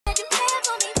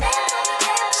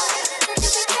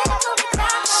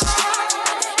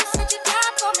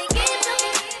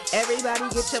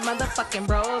Shorty, get your motherfucking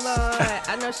roll on.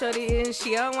 I know Shorty and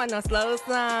she don't want no slow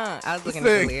song. I was looking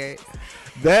at the lyrics.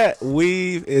 That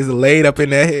weave is laid up in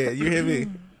that head. You hear me?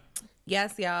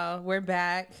 Yes, y'all. We're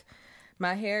back.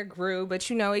 My hair grew, but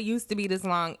you know, it used to be this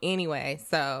long anyway.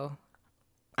 So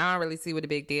I don't really see what the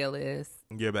big deal is.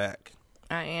 You're back.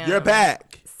 I am. You're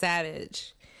back.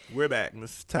 Savage. We're back,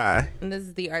 Mrs. Ty. And this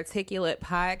is the Articulate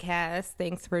Podcast.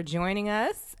 Thanks for joining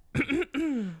us.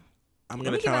 I'm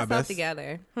gonna try my best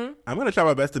together. I'm gonna try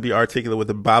my best to be articulate with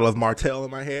a bottle of Martell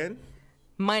in my hand.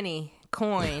 Money,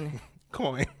 coin.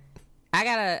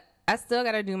 I still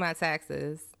gotta do my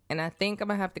taxes, and I think I'm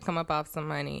gonna have to come up off some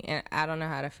money, and I don't know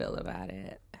how to feel about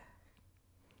it.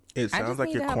 It sounds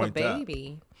like you're coined up. I just need to have a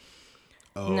baby.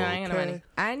 Okay. No, I ain't got no money.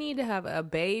 I need to have a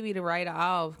baby to write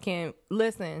off.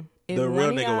 Listen? The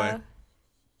real nigga way.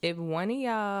 If one of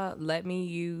y'all let me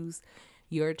use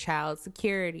your child's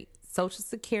social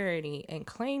security, and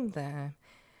claim them,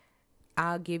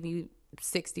 I'll give you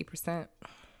 60%.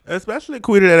 Especially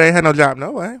Quita that ain't had no job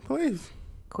no way. Please.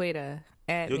 Quita.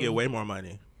 You'll get way more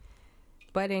money.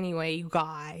 But anyway, you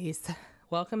guys,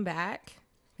 welcome back.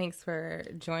 Thanks for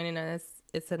joining us.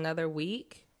 It's another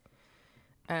week.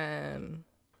 I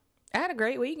had a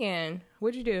great weekend.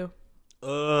 What'd you do?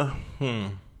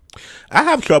 I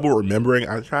have trouble remembering.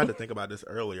 I tried to think about this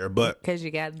earlier, but because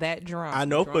you got that drunk. I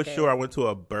know for sure I went to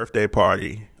a birthday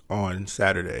party on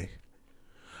Saturday,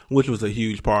 which was a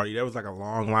huge party. There was like a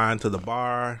long line to the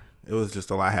bar. It was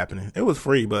just a lot happening. It was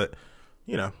free, but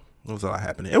you know, it was a lot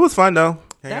happening. It was fun though.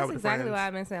 That's exactly why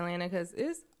I miss Atlanta, because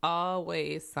it's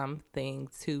always something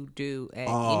to do at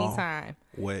any time.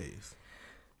 Ways.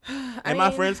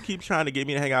 My friends keep trying to get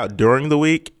me to hang out during the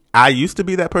week. I used to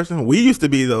be that person. We used to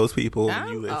be those people when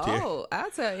you lived here. Oh,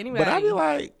 I'll tell anybody. But I'd be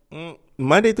like,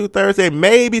 Monday through Thursday,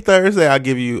 maybe Thursday, I'll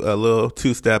give you a little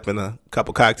two-step and a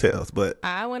couple cocktails. But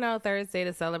I went out Thursday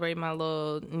to celebrate my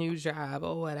little new job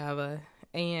or whatever.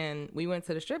 And we went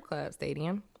to the strip club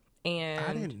Stadium. And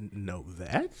I didn't know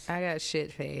that. I got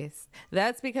shit-faced.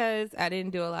 That's because I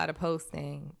didn't do a lot of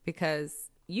posting. Because,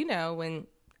 you know, when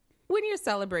you're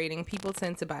celebrating, people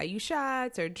tend to buy you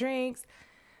shots or drinks.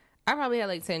 I probably had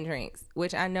like 10 drinks,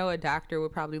 which I know a doctor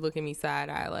would probably look at me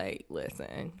side-eye like,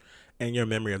 listen. And your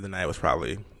memory of the night was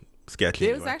probably sketchy.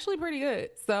 It was actually pretty good.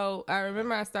 So I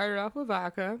remember I started off with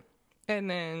vodka, and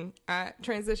then I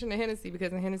transitioned to Hennessy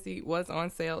because the Hennessy was on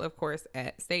sale, of course,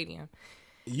 at Stadium.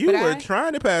 You were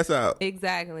trying to pass out.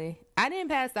 Exactly. I didn't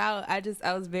pass out. I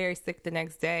was very sick the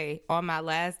next day on my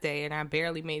last day, and I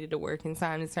barely made it to work in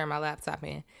time to turn my laptop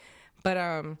in. But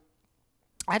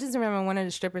I just remember one of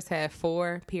the strippers had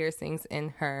 4 piercings in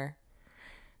her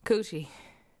coochie.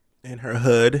 In her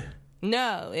hood?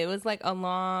 No, it was like it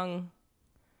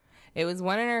was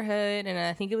one in her hood, and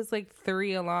I think it was like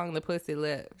 3 along the pussy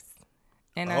lips.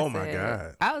 And my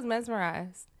God. I was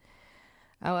mesmerized.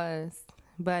 I was.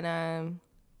 But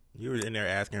you were in there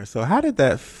asking her, so how did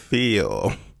that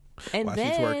feel? And while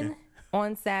then she's working?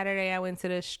 On Saturday I went to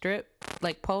the strip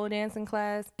like pole dancing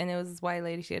class, and it was this white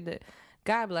lady. She had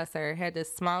God bless her, had the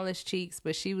smallest cheeks,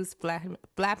 but she was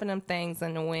flapping them things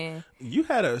in the wind. You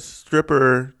had a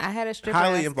stripper. I had a stripper.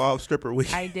 Highly involved stripper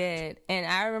week. I did. And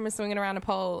I remember swinging around the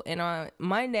pole. And on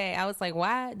Monday, I was like,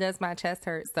 why does my chest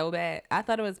hurt so bad? I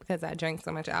thought it was because I drank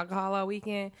so much alcohol all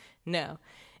weekend. No,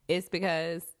 it's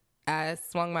because I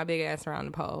swung my big ass around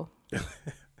the pole.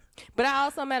 But I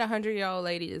also met a 100-year-old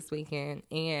lady this weekend.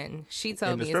 And she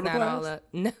told me it's not all up.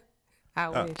 No, I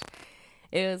wish.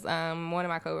 It was one of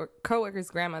my coworkers'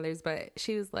 grandmothers, but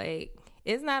she was like,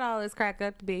 it's not all it's cracked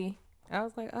up to be. I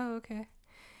was like, oh, okay.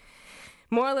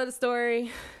 Moral of the story,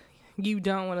 you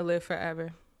don't want to live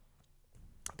forever.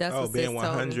 That's what being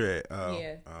 100.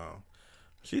 Yeah.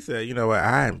 She said, you know what?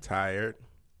 I am tired.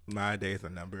 My days are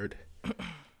numbered.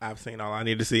 I've seen all I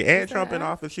need to see. And Trump in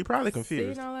office, she probably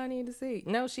confused. Seen all I need to see.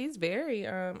 No, she's very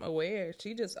aware.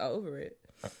 She just over it.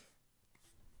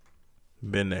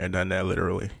 Been there, done that,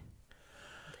 literally.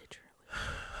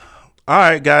 All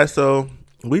right, guys. So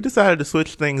we decided to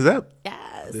switch things up.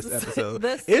 Yes. This episode.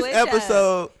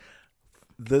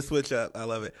 The switch up. I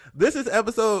love it. This is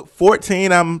episode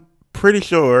 14. I'm pretty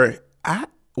sure.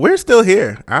 We're still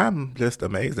here. I'm just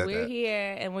amazed at that. We're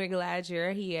here, and we're glad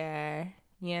you're here.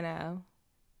 You know.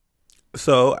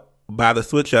 So by the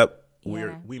switch up,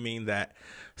 we mean that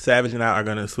Savage and I are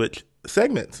going to switch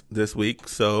segments this week.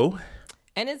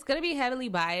 And it's going to be heavily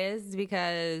biased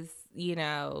because, you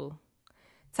know,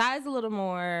 Ty's a little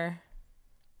more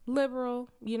liberal,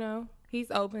 you know. He's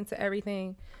open to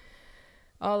everything,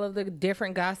 all of the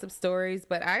different gossip stories.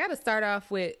 But I got to start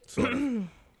off with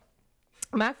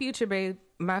my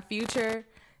future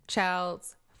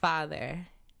child's father,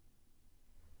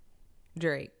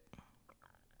 Drake.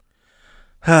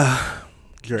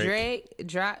 Drake. Drake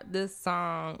dropped this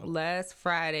song last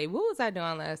Friday. What was I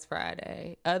doing last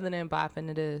Friday other than bopping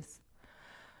to this?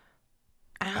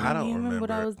 I don't even remember.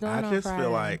 what I was doing I on just Friday.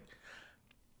 feel like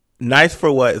Nice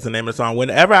for What is the name of the song.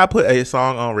 Whenever I put a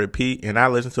song on repeat and I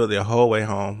listen to it the whole way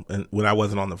home, and when I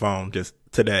wasn't on the phone just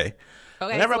today,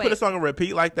 Okay, whenever so I put a wait. song on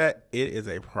repeat like that, it is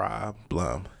a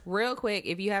problem. Real quick,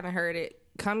 if you haven't heard it,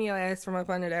 come your ass from up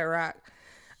under that rock.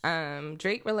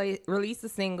 Drake released a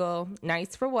single,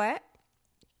 Nice for What?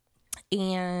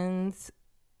 And,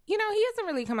 he hasn't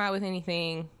really come out with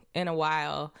anything in a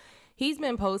while. He's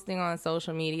been posting on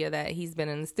social media that he's been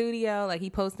in the studio. Like, he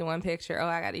posted one picture,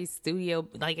 I got these studio,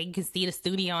 like, you can see the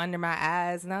studio under my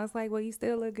eyes. And I was like, well, you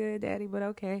still look good, daddy, but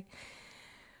okay.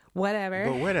 Whatever.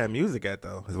 But where that music at,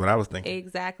 though, is what I was thinking.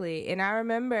 Exactly. And I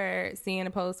remember seeing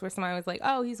a post where somebody was like,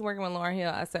 oh, he's working with Lauryn Hill.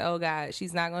 I said, oh, God,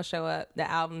 she's not going to show up. The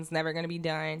album's never going to be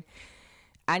done.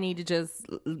 I need to just...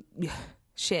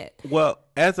 shit. Well,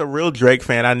 as a real Drake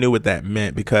fan, I knew what that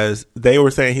meant because they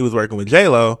were saying he was working with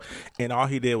J-Lo, and all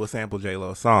he did was sample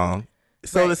J-Lo's song.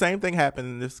 So Right. the same thing happened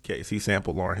in this case. He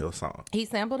sampled Lauryn Hill's song. He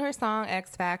sampled her song,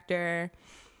 X Factor.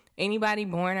 Anybody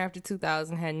born after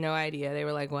 2000 had no idea. They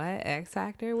were like, what? X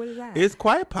Factor? What is that? It's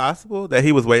quite possible that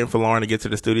he was waiting for Lauren to get to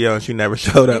the studio and she never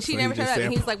showed up. And she never showed up.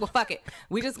 And he was like, well, fuck it.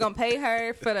 We just gonna pay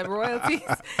her for the royalties.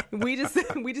 we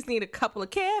just need a couple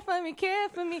of care for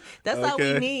me. That's all we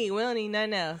Okay. need. We don't need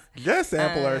nothing else. Just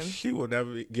sample her. She will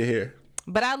never get here.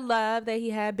 But I love that he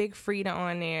had Big Frida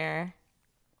on there.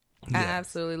 I Yes.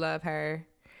 absolutely love her.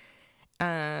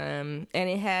 And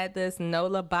it had this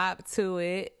Nola bop to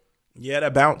it. Yeah,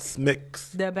 the bounce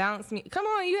mix. The bounce mix. Come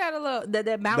on, you had a little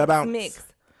the bounce, The bounce. mix.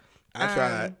 I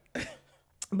tried.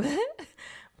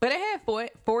 But it had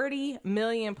 40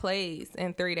 million plays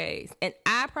in 3 days. And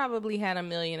I probably had 1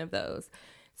 million of those.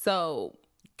 So,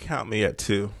 Count me at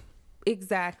 2.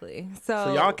 exactly.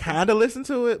 So y'all kind of listen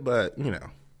to it, but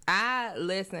I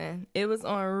listen. It was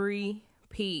on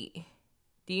repeat.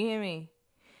 Do you hear me?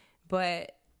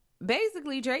 But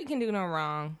basically, Drake can do no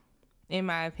wrong, in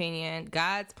my opinion.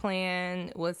 God's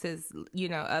Plan was his,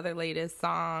 other latest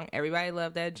song. Everybody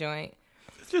loved that joint.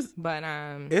 it's just But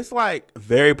it's like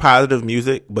very positive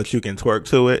music, but you can twerk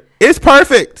to it. It's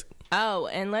perfect. oh,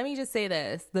 and let me just say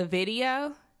this: the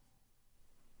video,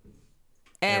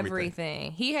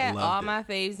 everything. He had Loved all it. my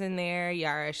faves in there.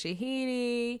 Yara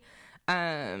Shahidi.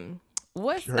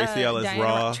 What's Tracee Ellis Diana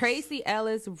Ross. Tracee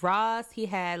Ellis Ross. He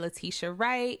had Letitia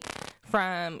Wright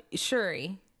from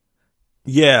Shuri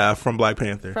Yeah, from Black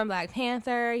Panther. from Black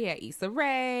Panther. He had Issa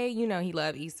Rae. He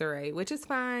loved Issa Rae, which is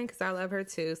fine because I love her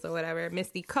too. So whatever.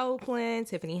 Misty Copeland,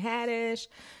 Tiffany Haddish.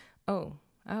 Oh,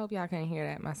 I hope y'all can't hear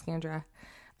that. My skin dry.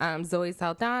 Zoe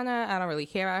Saldana. I don't really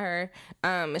care about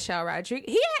her. Michelle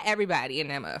Rodriguez. He had everybody in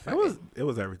that motherfucker. It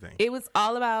was everything. It was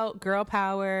all about girl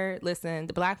power. Listen,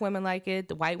 the black women like it.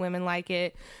 The white women like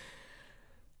it.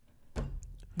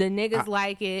 The niggas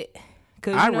like it.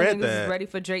 Because I read niggas that. is ready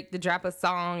for Drake to drop a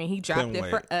song, and he dropped Couldn't it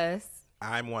for wait. us.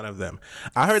 I'm one of them.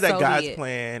 I heard that So be God's it.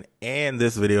 Plan and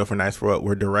this video for Nice for What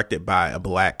were directed by a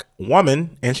black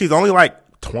woman, and she's only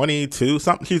like 22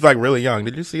 something. She's like really young.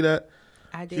 Did you see that?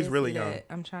 I did She's really see young. that.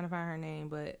 I'm trying to find her name,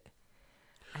 but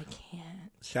I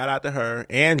can't. Shout out to her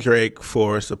and Drake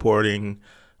for supporting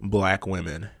black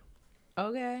women.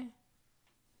 Okay.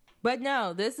 But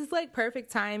no, this is like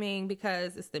perfect timing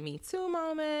because it's the Me Too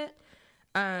moment.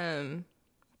 And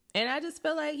I just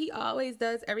feel like he always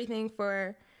does everything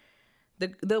for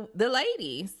the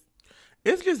ladies.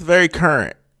 It's just very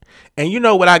current. And you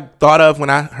know what I thought of when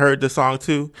I heard the song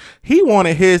too? He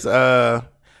wanted his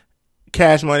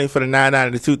Cash Money for the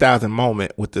 99 to 2000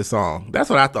 moment with this song. That's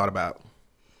what I thought about.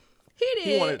 He He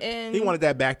did. wanted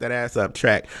that back that ass up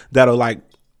track that'll like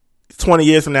 20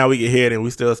 years from now we get hear it and we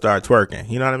still start twerking.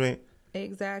 You know what I mean?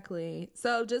 Exactly.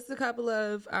 So just a couple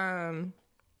of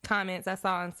comments I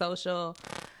saw on social.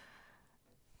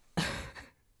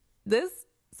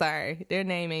 Their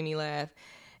name made me laugh.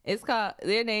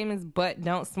 Their name is But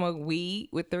Don't Smoke Weed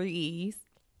with 3 E's.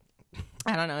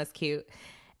 I don't know, it's cute.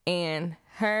 And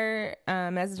her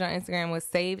message on Instagram was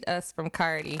saved us from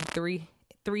Cardi.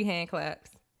 Three hand claps.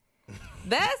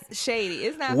 That's shady.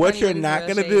 It's not What funny, you're but it's not real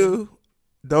gonna shady. do,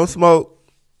 don't smoke.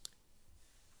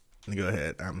 Go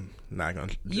ahead. I'm not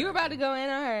gonna. You were about to go in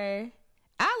on her.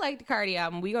 I like the Cardi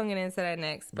album. We gonna get into that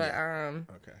next. But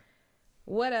Okay.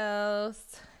 what else?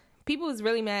 People was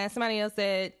really mad. Somebody else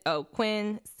said, oh,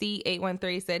 Quinn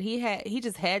C813 said he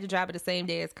just had to drop it the same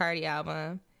day as Cardi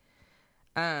album.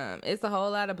 It's a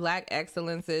whole lot of black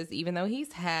excellences, even though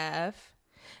he's half.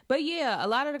 But yeah, a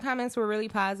lot of the comments were really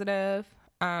positive.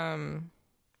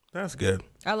 That's good.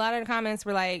 A lot of the comments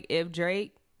were like, if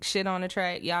Drake shit on the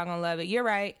track. Y'all gonna love it. You're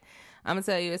right. I'm gonna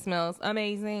tell you, it smells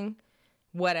amazing.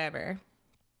 Whatever.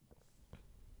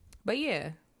 But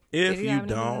yeah. If Did you you have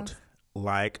anything don't else?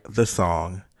 like the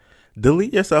song,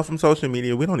 delete yourself from social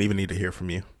media. We don't even need to hear from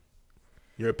you.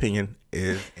 Your opinion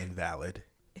is invalid.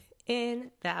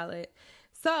 Invalid.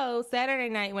 So Saturday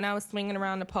night when I was swinging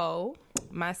around the pole,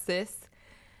 my sis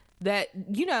that,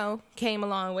 came a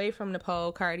long way from the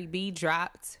pole, Cardi B,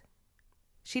 dropped.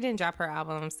 She didn't drop her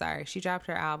album. I'm sorry. She dropped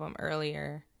her album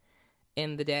earlier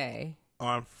in the day.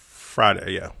 On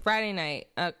Friday, yeah. Friday night.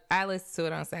 I listened to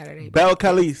it on Saturday. Belle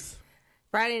Calise.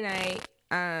 Friday night.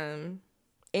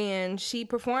 And she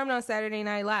performed on Saturday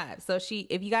Night Live. So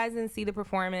if you guys didn't see the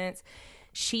performance,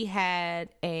 she had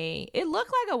it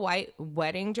looked like a white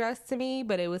wedding dress to me,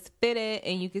 but it was fitted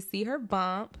and you could see her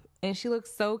bump and she looked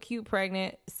so cute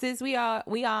pregnant. Sis, we all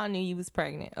knew you was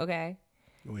pregnant, okay?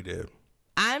 We did.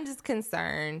 I'm just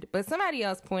concerned, but somebody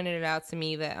else pointed it out to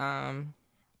me that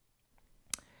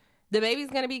the baby's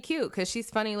going to be cute because she's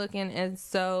funny looking and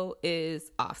so is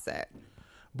Offset.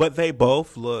 But they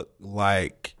both look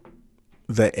like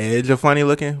the edge of funny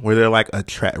looking, where they're like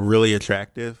really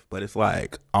attractive, but it's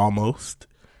like almost.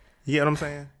 You get what I'm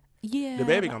saying? Yeah. The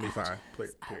baby gonna be fine.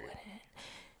 Period.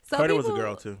 So Cardi was a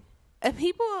girl too.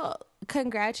 People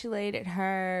congratulated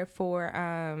her for,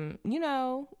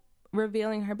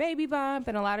 revealing her baby bump,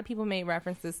 and a lot of people made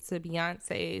references to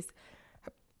Beyonce's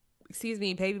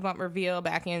baby bump reveal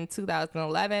back in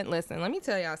 2011. Listen, let me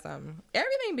tell y'all something.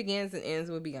 Everything begins and ends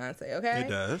with Beyonce, okay? It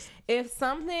does. If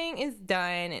something is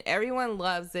done and everyone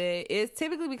loves it, it's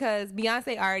typically because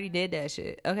Beyonce already did that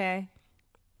shit, okay?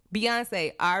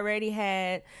 Beyonce already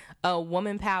had a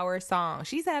woman power song.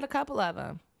 She's had a couple of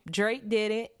them. Drake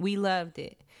did it. We loved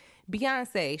it.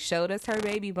 Beyonce showed us her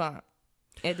baby bump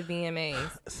at the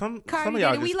VMAs. Some Cardi of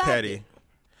y'all did it. We just loved petty. it.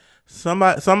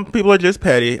 Some people are just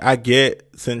petty. I get,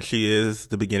 since she is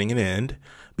the beginning and end,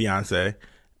 Beyonce.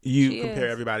 You compare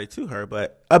everybody to her,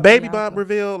 but a baby bump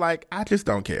reveal, like, I just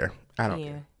don't care. I don't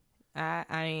care.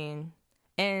 I mean,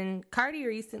 and Cardi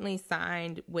recently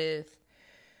signed with,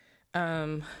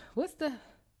 QC.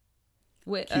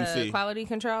 Quality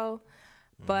Control,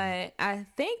 but I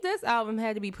think this album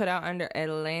had to be put out under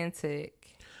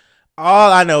Atlantic.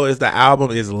 All I know is the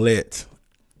album is lit.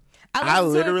 I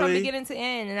listened to it from beginning to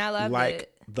end, and I loved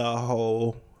it. The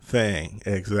whole thing,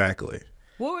 exactly.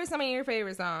 What were some of your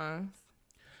favorite songs?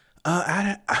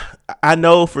 I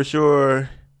know for sure.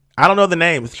 I don't know the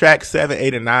names. Track 7,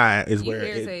 8, and 9 is where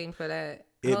irritating for that.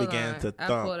 It began to thump.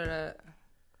 I pulled it up.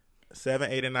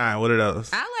 7, 8, and 9. What are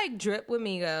those? I like Drip with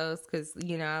Migos because,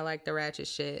 I like the ratchet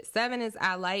shit. 7 is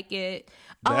I Like It.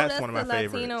 That's one of my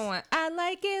favorites. Latino one. I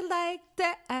like it like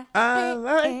that. I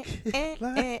like it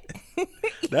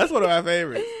like That's one of my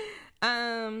favorites.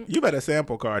 You better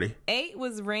sample Cardi. 8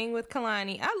 was Ring with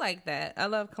Kalani. I like that. I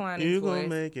love Kalani's voice. You gonna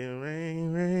make it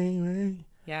rain, rain, rain.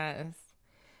 Yes.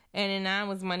 And then 9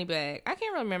 was Moneybag. I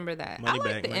can't remember that. I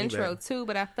like the intro too,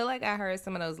 but I feel like I heard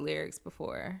some of those lyrics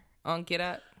before on Get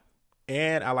Up.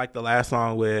 And I like the last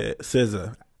song with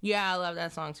SZA. Yeah, I love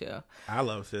that song too. I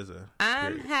love SZA.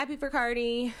 I'm happy for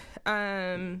Cardi.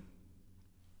 I'm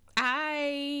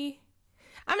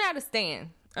not a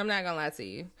stan. I'm not gonna lie to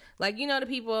you. Like, the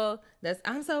people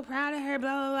I'm so proud of her,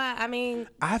 blah, blah, blah. I mean,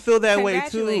 I feel that way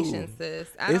too. Congratulations, sis.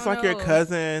 It's like your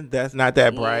cousin that's not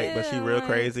that bright, but she real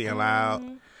crazy and loud.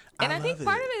 And I think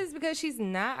part of it is because she's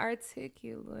not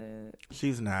articulate.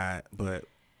 She's not, but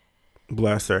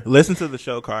bless her. Listen to the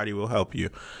show, Cardi will help you.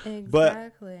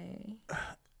 Exactly.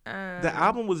 But the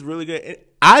album was really good.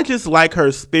 I just like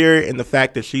her spirit and the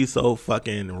fact that she's so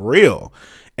fucking real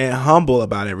and humble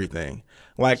about everything.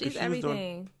 Like, she's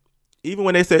everything. Even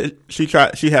when they said she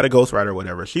had a ghostwriter or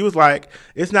whatever, she was like,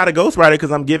 it's not a ghostwriter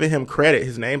because I'm giving him credit.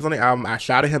 His name's on the album. I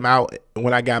shouted him out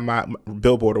when I got my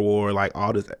Billboard award, like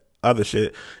all this other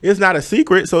shit. It's not a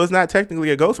secret, so it's not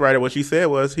technically a ghostwriter. What she said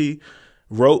was he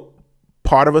wrote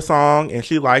part of a song and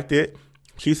she liked it.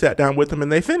 She sat down with him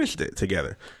and they finished it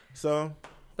together. So,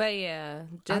 but yeah,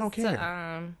 just I don't care.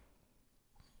 To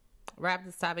wrap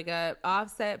this topic up,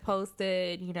 Offset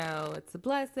posted, it's a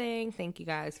blessing. Thank you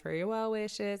guys for your well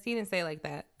wishes. He didn't say it like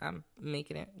that. I'm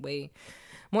making it way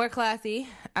more classy.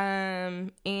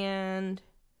 And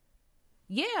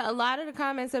yeah, a lot of the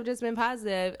comments have just been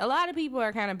positive. A lot of people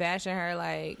are kind of bashing her,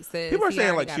 like, sis, people are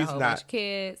saying like she's not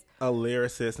kids, a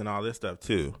lyricist and all this stuff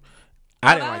too.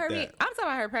 I didn't like that. I'm talking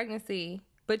about her pregnancy,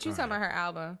 but you talking about her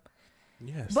album.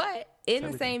 Yes. But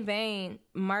in the same vein,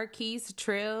 Marquise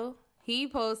Trill, he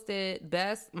posted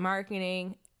best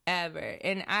marketing ever.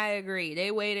 And I agree. They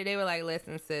waited. They were like,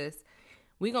 listen, sis,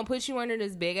 We gonna put you under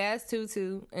this big ass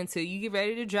tutu until you get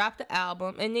ready to drop the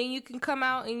album, and then you can come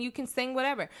out and you can sing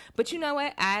whatever. But you know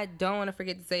what? I don't want to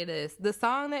forget to say this. The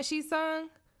song that she sung,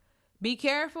 "Be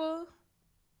Careful,"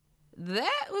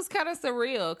 that was kind of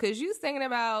surreal because you singing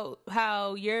about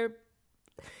how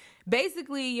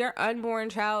basically your unborn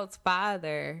child's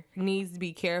father needs to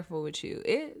be careful with you.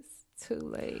 It's too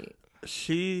late. It's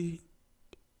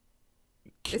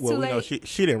well, too we know late.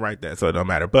 she didn't write that, so it don't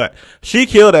matter. But she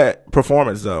killed that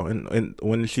performance though, and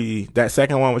when that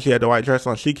second one when she had the white dress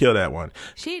on, she killed that one.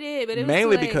 She did, but it was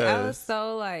Mainly too late. because I was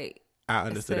so like, I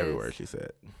understood every sis. word she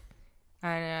said.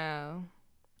 I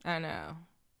know.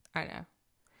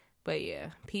 But yeah,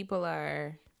 people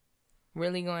are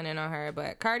really going in on her.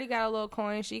 But Cardi got a little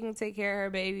coin. She can take care of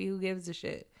her baby. Who gives a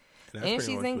shit? And And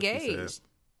she's engaged.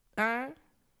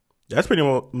 That's pretty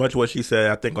much what she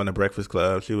said, I think, on the Breakfast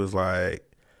Club. She was like,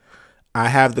 I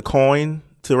have the coin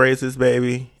to raise this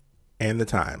baby and the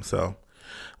time. So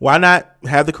why not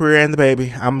have the career and the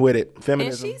baby? I'm with it.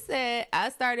 Feminism. And she said, I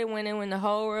started winning when the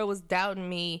whole world was doubting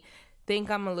me.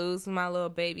 Think I'm going to lose with my little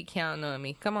baby counting on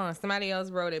me. Come on. Somebody else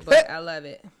wrote it, but I love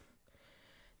it.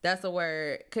 That's a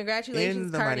word.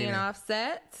 Congratulations, Cardi and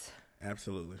Offset.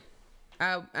 Absolutely.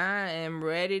 I am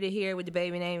ready to hear what the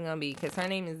baby name going to be because her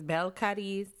name is Belle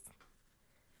Cadiz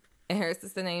and her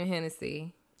sister named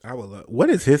Hennessy. I would love.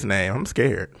 What is his name? I'm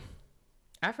scared.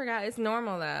 I forgot. It's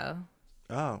normal, though.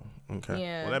 Oh, okay.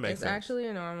 Yeah, well, that makes it's sense. actually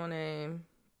a normal name.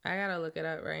 I got to look it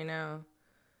up right now.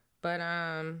 But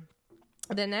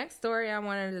the next story I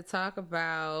wanted to talk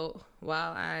about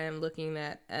while I am looking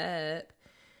that up,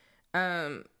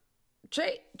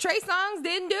 Trey Songz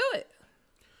didn't do it.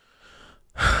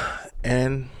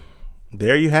 And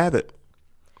there you have it.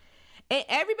 And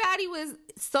everybody was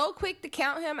so quick to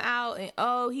count him out. And,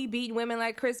 oh, he beat women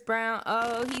like Chris Brown.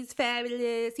 Oh, he's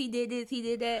fabulous. He did this. He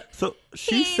did that. So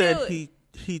she said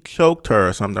he choked her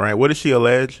or something, right? What did she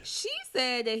allege? She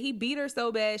said that he beat her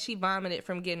so bad she vomited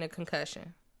from getting a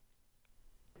concussion.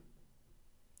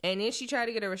 And then she tried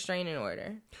to get a restraining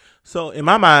order. So in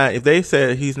my mind, if they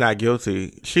said he's not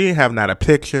guilty, she didn't have not a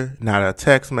picture, not a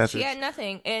text message. She had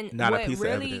nothing. And not what a piece of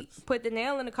really evidence. put the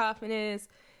nail in the coffin is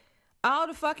all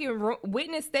the fucking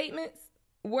witness statements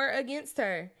were against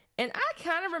her. And I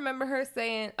kind of remember her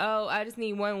saying, oh, I just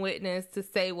need one witness to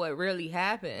say what really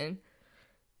happened.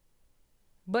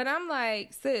 But I'm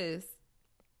like, sis,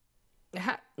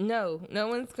 no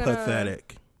one's gonna.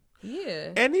 Pathetic.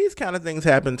 Yeah. And these kind of things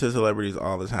happen to celebrities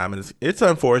all the time. And it's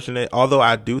unfortunate, although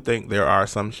I do think there are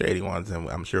some shady ones, and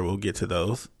I'm sure we'll get to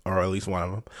those, or at least one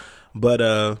of them.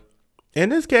 But in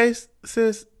this case,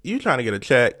 sis, you trying to get a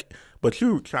check, but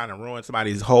you trying to ruin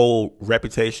somebody's whole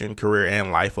reputation, career,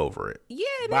 and life over it. Yeah,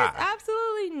 there's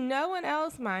absolutely no one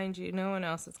else, mind you. No one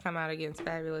else has come out against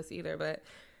Fabulous either, but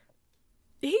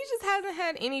he just hasn't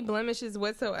had any blemishes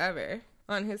whatsoever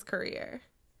on his career.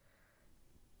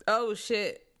 Oh,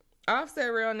 shit.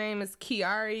 Offset real name is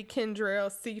Kiari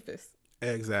Kendrell Cephas.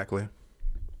 Exactly.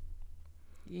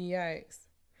 Yikes.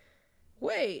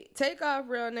 Wait, Takeoff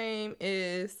real name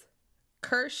is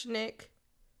Kershnik.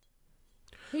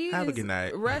 Have a good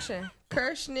night. Russian.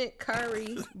 Kershnik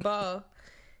Kari Ball.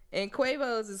 And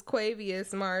Quavo's is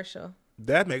Quavius Marshall.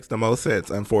 That makes the most sense,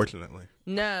 unfortunately.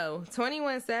 No.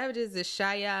 21 Savages is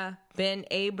Shaya Ben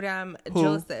Abram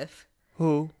Joseph.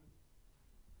 Who?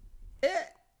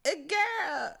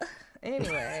 Girl.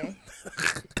 Anyway.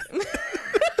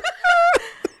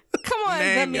 Come on,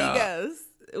 Name amigos.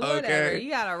 Whatever. Okay. You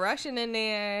got a Russian in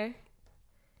there.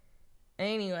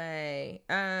 Anyway,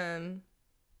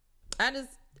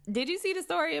 did you see the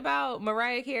story about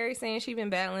Mariah Carey saying she's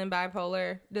been battling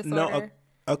bipolar disorder? No,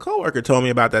 a coworker told me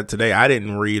about that today. I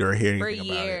didn't read or hear for anything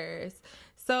about it. years.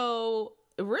 So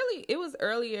really, it was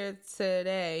earlier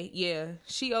today. Yeah,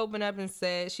 she opened up and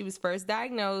said she was first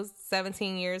diagnosed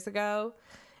 17 years ago,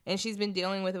 and she's been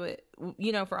dealing with it,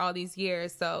 for all these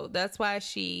years. So that's why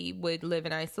she would live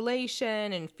in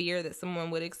isolation and fear that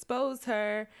someone would expose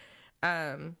her.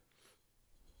 But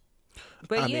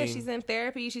she's in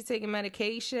therapy. She's taking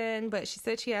medication, but she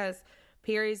said she has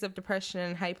periods of depression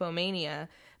and hypomania.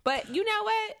 But you know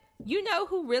what? You know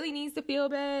who really needs to feel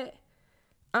bad?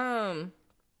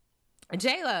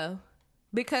 J-Lo.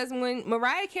 Because when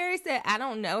Mariah Carey said, I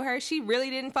don't know her, she really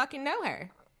didn't fucking know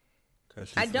her.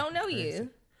 I don't know you.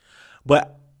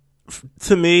 But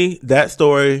to me, that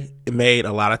story made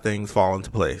a lot of things fall into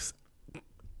place.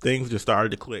 Things just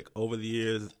started to click over the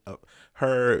years of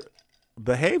her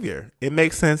behavior. It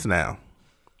makes sense now.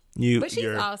 But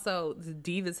she's also the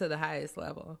diva to the highest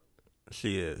level.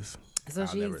 She is. So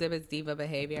she exhibits diva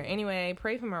behavior. Anyway,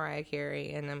 pray for Mariah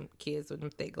Carey and them kids with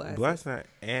them thick glasses. Bless her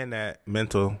and that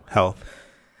mental health.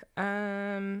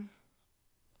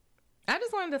 I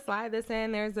just wanted to slide this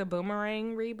in. There's a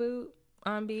Boomerang reboot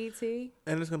on BET.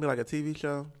 And it's gonna be like a TV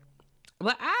show.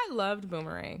 Well, I loved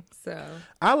Boomerang, so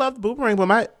I loved Boomerang, but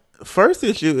my first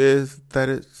issue is that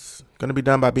it's gonna be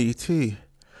done by BET.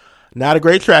 Not a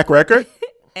great track record.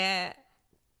 at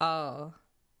all,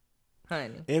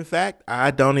 honey. In fact,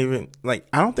 I don't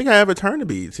think I ever turned to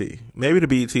BET. Maybe the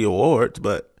BET Awards,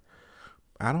 but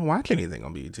I don't watch anything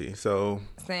on BET. So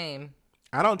Same.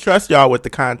 I don't trust y'all with the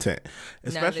content,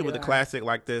 especially Neither with a do I. classic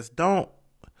like this. They're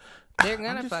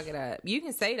gonna fuck it up. You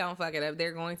can say don't fuck it up.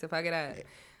 They're going to fuck it up.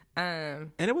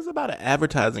 And it was about an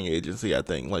advertising agency, I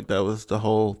think. Like that was the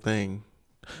whole thing.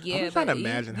 Yeah, I'm just trying to but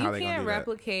imagine how you they're gonna can't do that.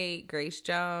 replicate Grace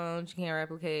Jones. You can't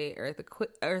replicate Eartha Kid.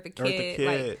 Eartha Kid.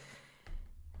 Like,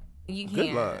 you can't.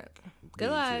 Good luck. Good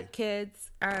BET. luck,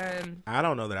 kids. I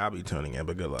don't know that I'll be tuning in,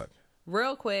 but good luck.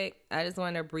 Real quick, I just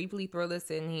want to briefly throw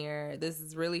this in here. This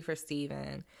is really for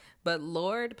Steven. But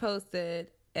Lord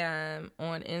posted on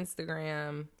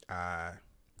Instagram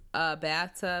a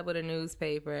bathtub with a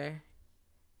newspaper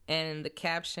and the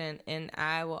caption, "And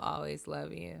I will always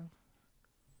love you."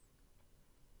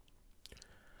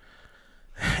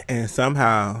 And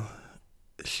somehow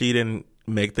she didn't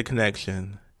make the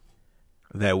connection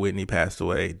that Whitney passed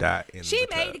away, died in She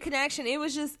the made tub. the connection. It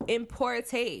was just in poor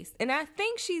taste. And I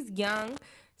think she's young,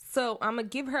 so I'm going to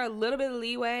give her a little bit of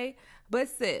leeway. But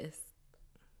sis,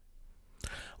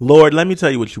 Lord, let me tell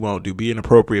you what you won't do. Be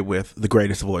inappropriate with the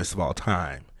greatest voice of all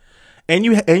time. And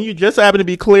you just happen to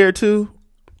be clear too.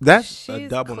 That's she's a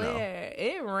double clear. no.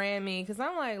 It ran me because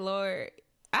I'm like, Lord,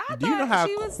 I Do you know thought how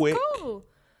she was quick cool.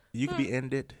 you could be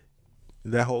ended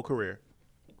that whole career?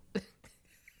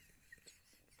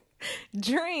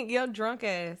 Drink your drunk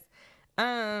ass.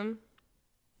 Also,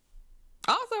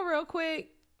 real quick,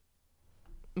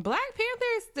 Black Panther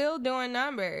is still doing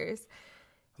numbers.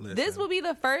 Listen, This will be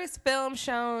the first film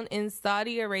shown in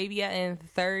Saudi Arabia in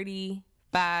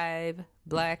 35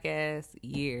 black ass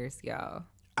years, y'all.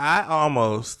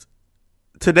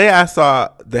 Today I saw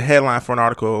the headline for an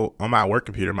article on my work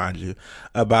computer, mind you,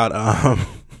 about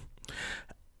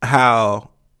how,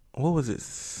 what was it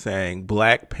saying?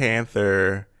 Black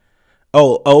Panther. It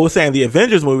was saying the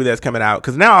Avengers movie that's coming out,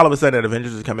 because now all of a sudden that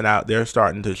Avengers is coming out, they're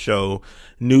starting to show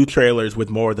new trailers with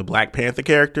more of the Black Panther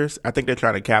characters. I think they're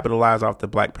trying to capitalize off the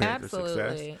Black Panther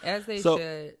Absolutely, success. as they So-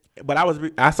 should. But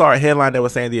I saw a headline that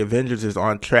was saying the Avengers is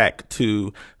on track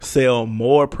to sell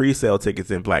more pre-sale tickets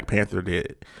than Black Panther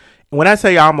did. When I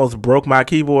say I almost broke my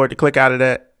keyboard to click out of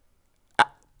that,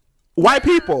 white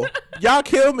people, y'all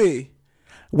kill me.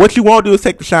 What you won't do is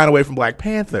take the shine away from Black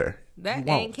Panther. That You ain't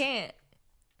won't. can't.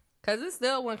 Because it's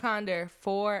still Wakanda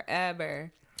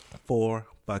forever For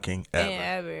fucking ever. and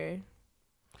ever.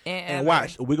 And And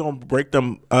watch, we're going to break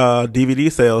them DVD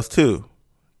sales too.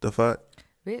 The fuck?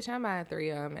 Bitch, I'm buying 3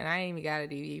 of them, and I ain't even got a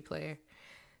DVD player.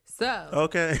 So,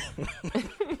 Okay.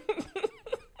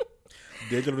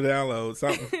 Digital download,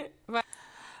 something.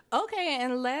 Okay,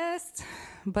 and last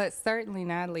but certainly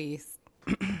not least,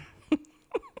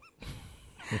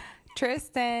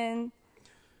 Tristan,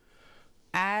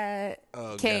 I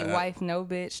can't God. wife no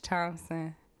bitch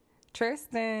Thompson.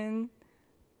 Tristan,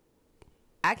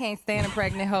 I can't stand a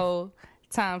pregnant hoe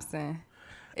Thompson.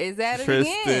 Is that it again?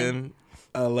 Tristan,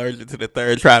 allergic to the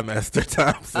third trimester,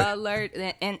 Thompson. Alert,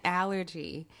 an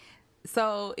allergy.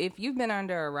 So if you've been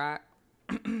under a rock,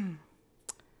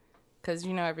 because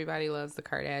you know everybody loves the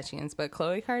Kardashians, but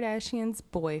Khloe Kardashian's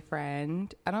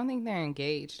boyfriend, I don't think they're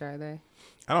engaged, are they?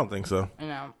 I don't think so.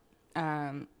 No.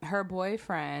 Her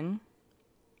boyfriend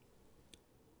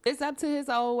is up to his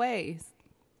old ways.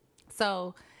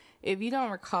 So if you don't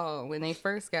recall, when they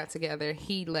first got together,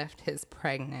 he left his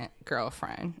pregnant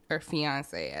girlfriend or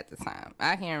fiance at the time.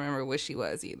 I can't remember what she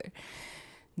was either.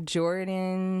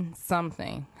 Jordan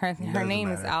something. Her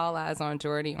name is matter. All Eyes on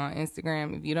Jordy on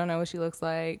Instagram. If you don't know what she looks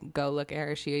like, go look at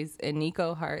her. She's a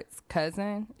Nico Hart's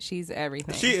cousin. She's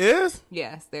everything. She is?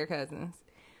 Yes, they're cousins.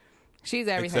 She's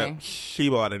everything. Except she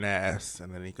bought an ass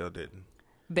and then Nico didn't.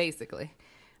 Basically.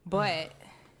 But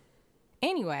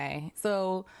anyway,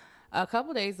 so a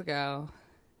couple days ago,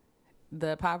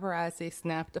 the paparazzi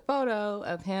snapped a photo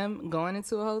of him going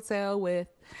into a hotel with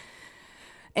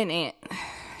an aunt.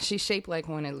 She's shaped like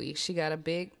one at least. She got a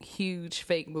big, huge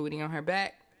fake booty on her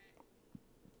back.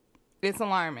 It's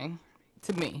alarming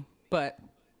to me, but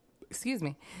excuse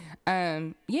me.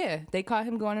 Yeah, they caught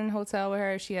him going in the hotel with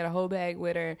her. She had a whole bag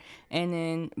with her. And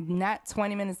then not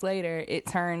 20 minutes later, it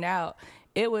turned out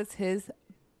it was his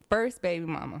first baby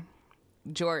mama,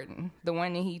 Jordan, the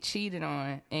one that he cheated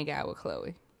on and got with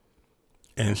Khloe.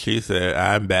 And she said,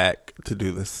 I'm back to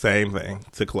do the same thing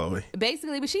to Khloe.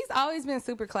 Basically, but she's always been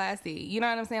super classy. You know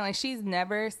what I'm saying? Like, she's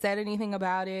never said anything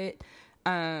about it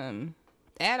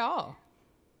at all.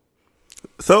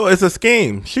 So it's a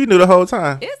scheme. She knew the whole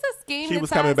time. It's a scheme. She was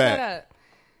coming back. Up.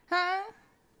 Huh?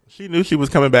 She knew she was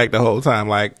coming back the whole time.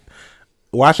 Like,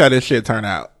 watch how this shit turn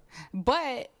out.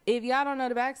 But if y'all don't know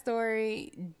the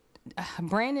backstory,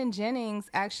 Brandon Jennings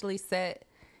actually set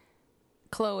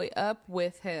Khloe up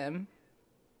with him,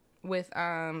 with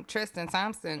Tristan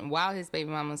Thompson, while his baby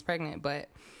mama was pregnant. But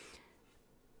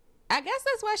I guess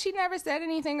that's why she never said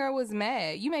anything or was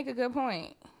mad. You make a good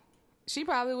point. She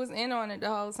probably was in on it the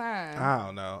whole time. I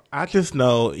don't know. I just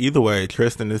know either way,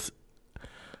 Tristan is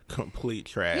complete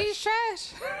trash. He's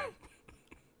trash.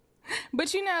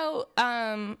 But you know,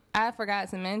 I forgot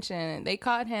to mention, they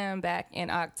caught him back in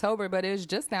October, but it was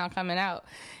just now coming out.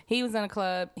 He was in a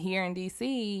club here in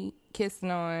DC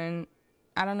kissing on,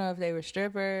 I don't know if they were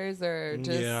strippers or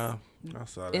just I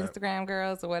saw that. Instagram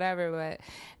girls or whatever, but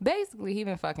basically he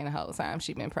been fucking the whole time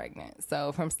she been pregnant.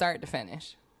 So from start to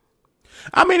finish.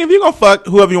 I mean, if you're gonna fuck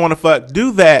whoever you want to fuck,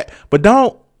 do that, but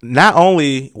don't not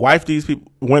only wife these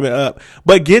women up,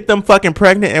 but get them fucking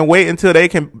pregnant and wait until they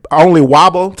can only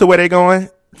wobble to where they going.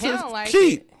 He don't like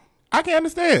cheat. it. I can't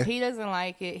understand. He doesn't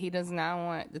like it. He does not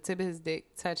want the tip of his dick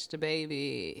touch the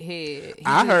baby head.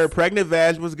 I heard pregnant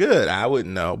vag was good. I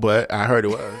wouldn't know, but I heard it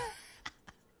was.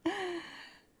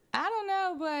 I don't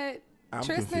know, but I'm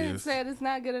Tristan confused. said it's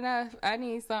not good enough. I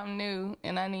need something new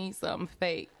and I need something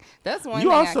fake. That's one You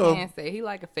thing also- I can say. He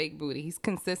like a fake booty. He's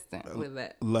consistent with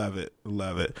that. Love it.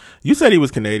 Love it. You said he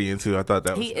was Canadian too. I thought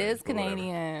that was He strange, is but whatever.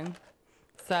 Canadian.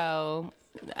 So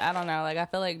I don't know. Like, I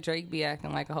feel like Drake be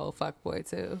acting like a whole fuckboy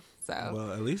too. So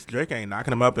Well, at least Drake ain't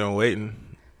knocking him up and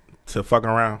waiting to fuck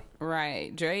around.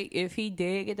 right. Drake, if he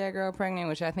did get that girl pregnant,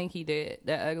 which I think he did,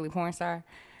 that ugly porn star,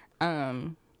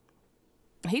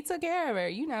 he took care of her.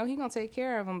 You know, he gonna take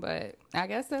care of him, but I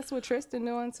guess that's what Tristan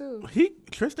doing too.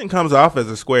 Tristan comes off as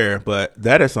a square, but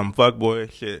that is some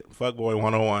fuckboy shit. Fuckboy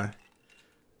 101.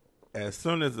 As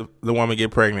soon as the woman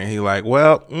get pregnant, he like,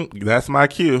 well, that's my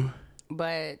cue.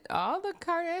 But all the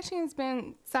Kardashians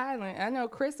been silent. I know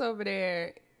Chris over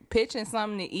there pitching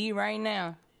something to E right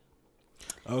now.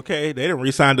 Okay, they didn't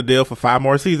re-sign the deal for 5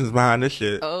 more seasons behind this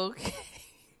shit. Okay.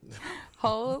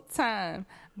 Whole time.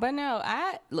 But no,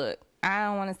 I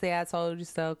don't want to say I told you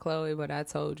so, Khloe, but I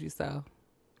told you so.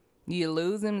 You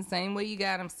lose him the same way you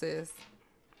got him, sis.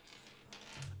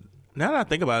 Now that I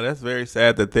think about it, that's very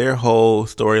sad that their whole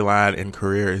storyline and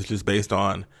career is just based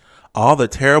on all the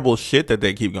terrible shit that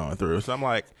they keep going through. So I'm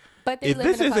like, But they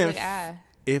live in the public eye.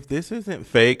 if this isn't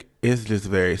fake, it's just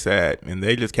very sad. And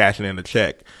they just cashing in a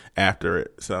check after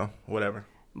it. So whatever.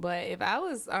 But if I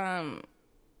was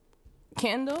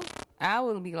Kendall, I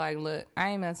would be like, look,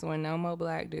 I ain't messing with no more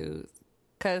black dudes.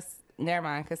 Never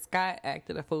mind, because Scott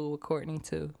acted a fool with Courtney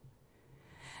too.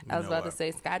 I was about to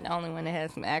say Scott the only one that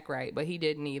has some act right, but he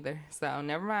didn't either. So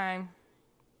never mind.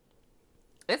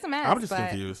 It's a mess. I'm just but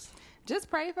confused. Just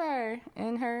pray for her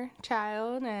and her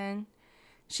child, and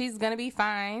she's gonna be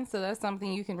fine. So that's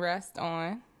something you can rest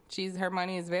on. Her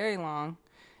money is very long,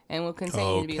 and will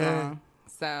continue to be long.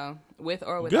 So with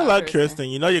or without. Good luck, Tristan.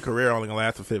 You know your career only gonna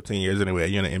last for 15 years anyway.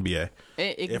 You're in the NBA.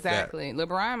 Exactly.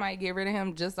 LeBron might get rid of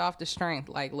him just off the strength.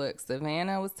 Like, look,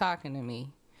 Savannah was talking to me.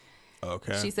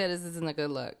 Okay. She said this isn't a good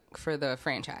look for the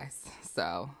franchise.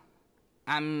 So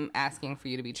I'm asking for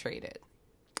you to be traded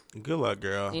Good luck,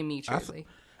 girl. immediately.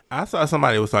 I saw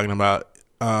somebody was talking about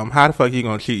how the fuck you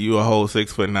gonna cheat you a whole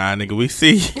 6'9" nigga? We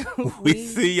see we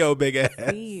see your big ass.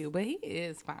 See you, but he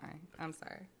is fine. I'm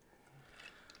sorry.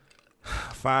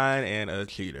 Fine and a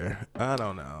cheater. I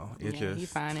don't know.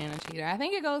 He's fine and a cheater. I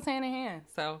think it goes hand in hand.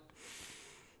 So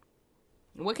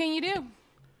what can you do?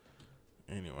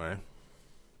 Anyway.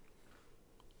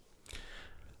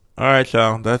 All right,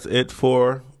 y'all. That's it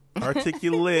for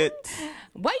Articulate.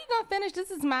 Why you gonna finish? This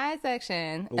is my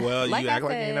section. Well, you act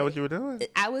like you didn't know what said, you were doing.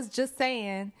 I was just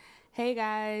saying, hey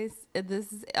guys,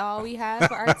 this is all we have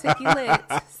for Articulate.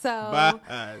 So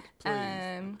Bye.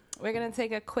 Please. we're gonna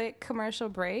take a quick commercial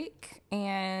break,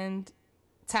 and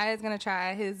Ty is gonna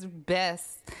try his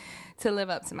best to live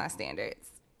up to my standards.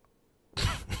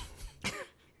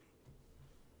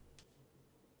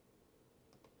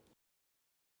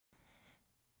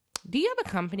 Do you have a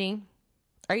company?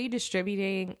 Are you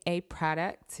distributing a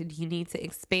product? Do you need to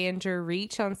expand your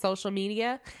reach on social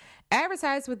media?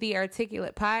 Advertise with the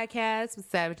Articulate podcast with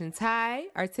Savage and Ty.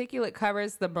 Articulate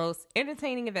covers the most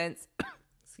entertaining events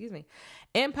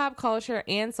in pop culture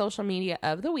and social media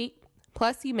of the week.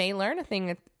 Plus, you may learn a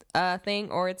thing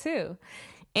or two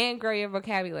and grow your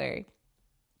vocabulary.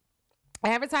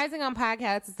 Advertising on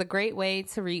podcasts is a great way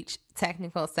to reach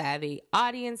technically savvy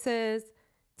audiences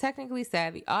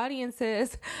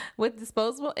with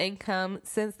disposable income,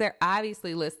 since they're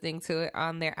obviously listening to it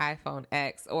on their iPhone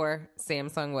X or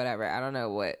Samsung, whatever. I don't know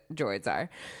what droids are.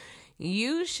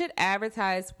 You should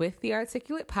advertise with The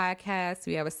Articulate Podcast.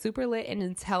 We have a super lit and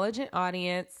intelligent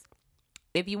audience.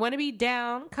 If you want to be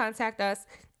down, contact us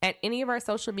at any of our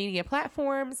social media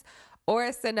platforms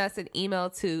or send us an email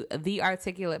to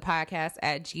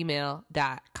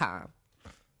thearticulatepodcast@gmail.com.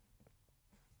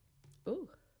 Ooh.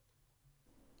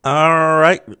 All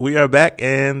right, we are back,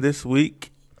 and this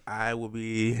week I will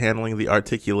be handling the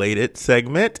articulated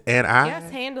segment, and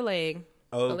Yes, handling.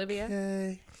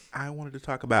 Olivia. I wanted to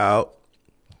talk about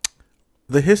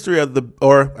the history of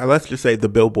let's just say the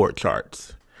Billboard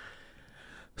charts.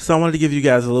 So I wanted to give you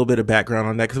guys a little bit of background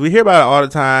on that, because we hear about it all the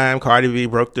time. Cardi B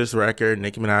broke this record,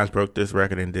 Nicki Minaj broke this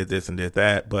record and did this and did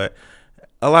that, but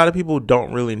a lot of people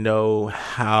don't really know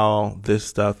how this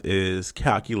stuff is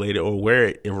calculated or where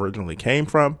it originally came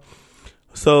from.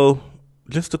 So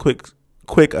just a quick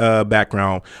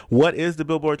background. What is the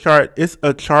Billboard chart? It's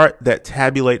a chart that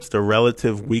tabulates the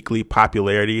relative weekly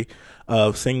popularity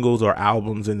of singles or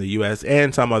albums in the U.S.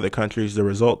 and some other countries. The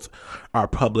results are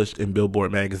published in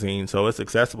Billboard magazine, so it's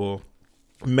accessible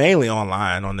mainly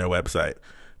online on their website.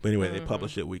 But anyway, they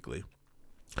publish it weekly.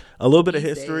 A little bit of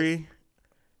history.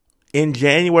 In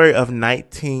January of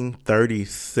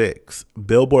 1936,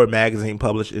 Billboard magazine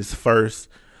published its first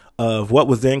of what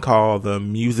was then called the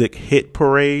Music Hit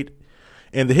Parade.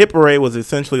 And the Hit Parade was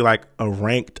essentially like a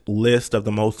ranked list of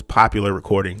the most popular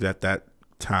recordings at that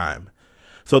time.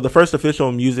 So the first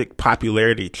official music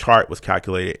popularity chart was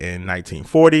calculated in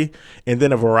 1940, and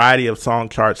then a variety of song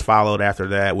charts followed after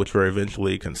that, which were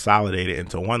eventually consolidated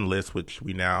into one list, which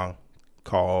we now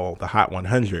call the Hot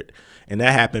 100. And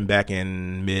that happened back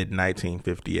in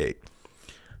mid-1958.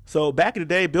 So back in the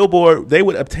day, Billboard, they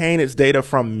would obtain its data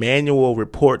from manual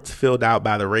reports filled out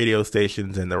by the radio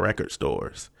stations and the record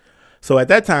stores. So at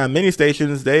that time, many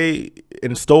stations,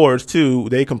 in stores too,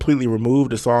 they completely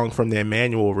removed the song from their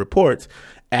manual reports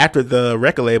after the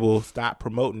record label stopped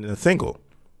promoting the single.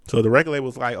 So the record label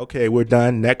was like, okay, we're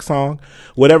done. Next song.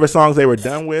 Whatever songs they were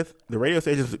done with, the radio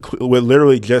stations would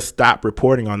literally just stop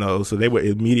reporting on those. So they would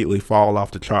immediately fall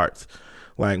off the charts.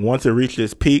 Like once it reached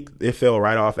its peak, it fell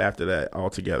right off after that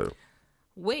altogether.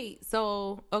 Wait,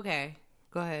 so, okay.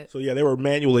 Go ahead. So yeah, they were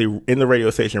manually in the radio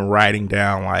station writing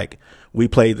down like, we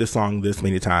played this song this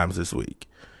many times this week.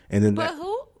 And then But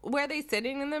who? Were they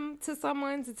sending them to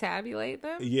someone to tabulate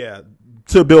them? Yeah,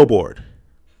 to Billboard.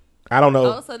 I don't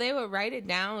know. Oh, so they would write it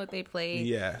down what they played.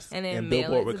 Yes. And then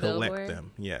Billboard would collect collect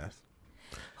them. Yes.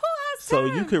 Who has So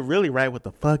time? you could really write what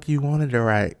the fuck you wanted to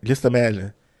write. Just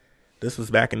imagine. This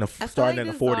was back in the starting in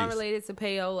the 40s. All related to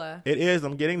payola. It is.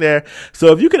 I'm getting there.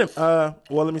 So if you could, well,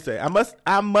 let me say,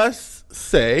 I must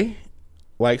say,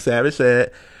 like Savage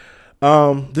said,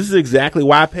 this is exactly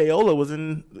why payola was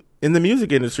in the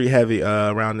music industry heavy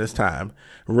around this time.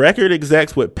 Record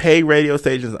execs would pay radio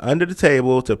stations under the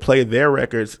table to play their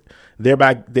records.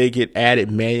 Thereby, they get added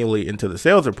manually into the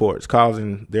sales reports,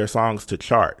 causing their songs to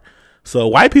chart. So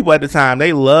white people at the time,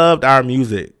 they loved our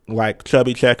music, like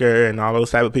Chubby Checker and all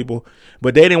those type of people,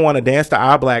 but they didn't want to dance to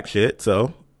our black shit.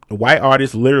 So white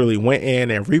artists literally went in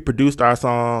and reproduced our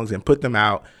songs and put them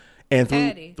out. And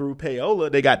through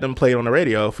payola, they got them played on the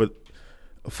radio for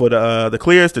the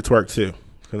clears to twerk too,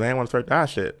 because they didn't want to twerk our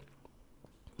shit.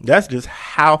 That's just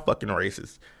how fucking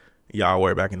racist y'all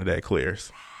were back in the day,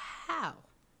 clears. How?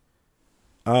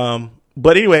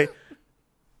 But anyway,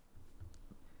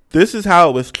 this is how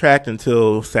it was tracked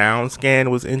until SoundScan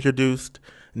was introduced.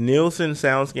 Nielsen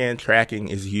SoundScan tracking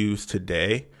is used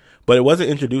today, but it wasn't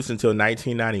introduced until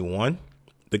 1991.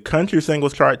 The country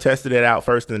singles chart tested it out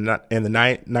first in the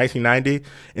 1990,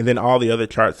 and then all the other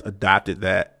charts adopted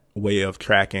that way of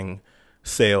tracking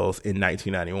sales in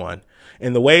 1991.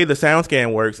 And the way the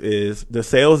SoundScan works is the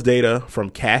sales data from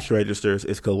cash registers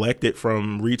is collected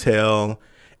from retail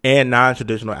and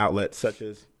non-traditional outlets such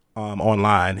as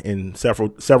online in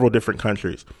several different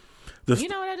countries. You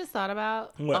know what I just thought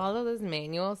about? What? All of this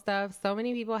manual stuff. So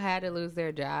many people had to lose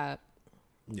their job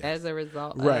as a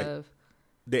result of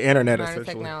the internet, modern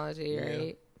technology,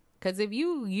 right? Because if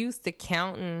you used to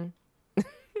counting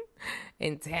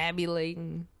and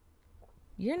tabulating,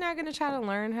 you're not going to try to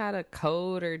learn how to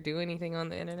code or do anything on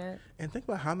the internet. And think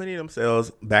about how many of them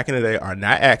sales back in the day are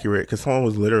not accurate because someone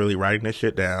was literally writing this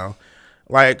shit down.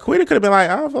 Like, Quita could have been like,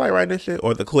 I don't feel like writing this shit.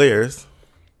 Or the clears.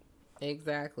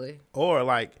 Exactly. Or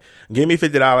like, give me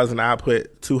 $50 and I'll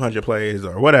put 200 plays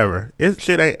or whatever.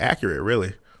 Shit ain't accurate,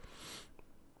 really.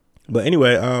 But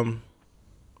anyway,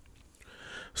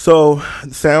 So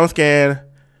SoundScan,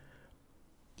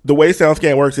 the way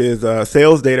SoundScan works is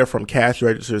sales data from cash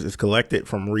registers is collected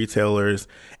from retailers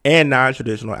and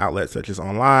non-traditional outlets such as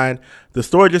online. The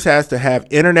store just has to have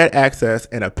internet access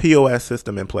and a POS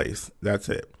system in place. That's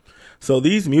it. So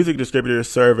these music distributors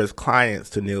serve as clients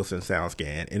to Nielsen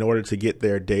SoundScan in order to get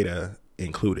their data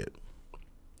included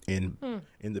in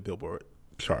the Billboard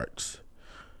charts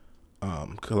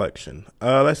collection.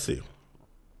 Let's see.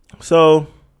 So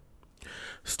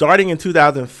starting in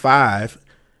 2005,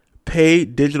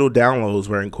 paid digital downloads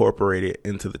were incorporated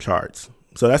into the charts.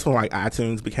 So that's when like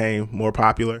iTunes became more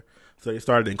popular. So they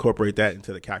started to incorporate that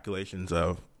into the calculations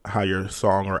of how your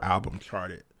song or album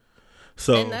charted.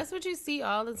 So And that's what you see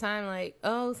all the time. Like,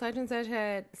 oh, such and such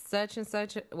had such and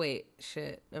such. Wait,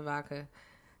 shit, Ivanka.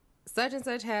 Such and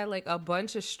such had like a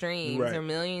bunch of streams Right. or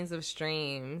millions of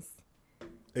streams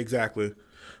exactly.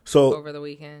 So over the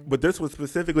weekend. but this was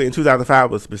specifically in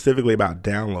 2005 was specifically about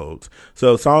downloads.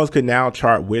 So songs could now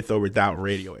chart with or without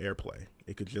radio airplay.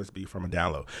 It could just be from a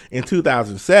download. In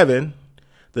 2007,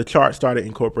 the chart started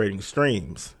incorporating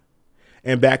streams.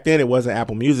 And back then it wasn't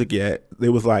Apple Music yet. It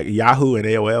was like Yahoo and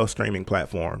AOL streaming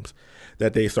platforms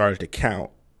that they started to count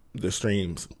the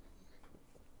streams.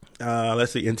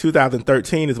 Let's see. In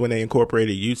 2013 is when they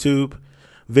incorporated YouTube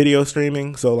video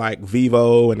streaming. So like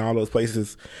Vivo and all those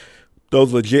places,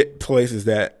 those legit places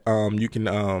that you can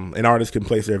an artist can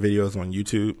place their videos on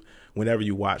YouTube. Whenever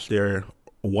you watch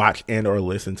and or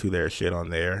listen to their shit on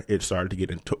there, it started to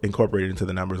get incorporated into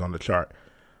the numbers on the chart.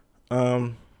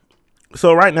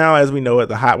 So right now, as we know it,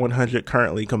 the Hot 100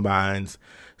 currently combines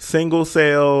single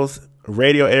sales,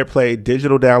 radio airplay,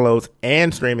 digital downloads,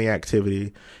 and streaming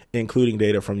activity, including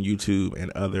data from YouTube and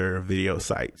other video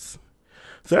sites.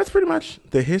 So that's pretty much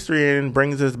the history and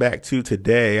brings us back to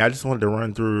today. I just wanted to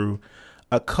run through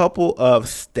a couple of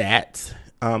stats.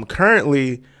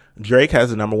 Currently, Drake has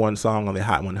the number one song on the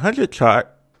Hot 100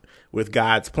 chart with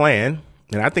God's Plan,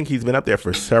 and I think he's been up there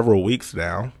for several weeks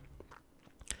now.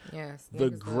 Yes. The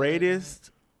niggas love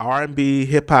greatest R&B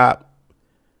hip hop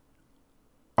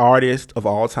artist of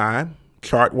all time,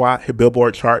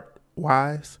 Billboard chart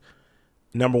wise,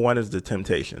 number one is The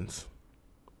Temptations,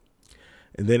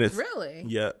 and then it's that. Really?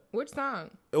 yeah, Which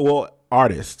song? well,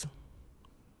 artist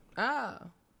Oh,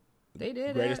 they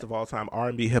did greatest it. of all time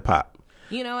R&B hip hop.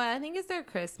 You know what? I think it's their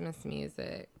Christmas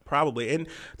music. Probably. And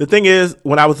the thing is,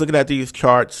 when I was looking at these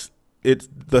charts, it's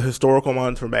the historical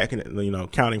ones from back in,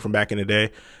 counting from back in the day.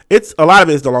 It's a lot of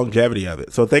it is the longevity of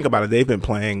it. So think about it. They've been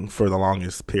playing for the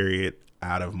longest period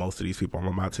out of most of these people I'm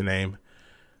about to name.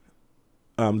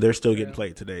 They're still getting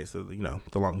played today. So,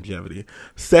 the longevity.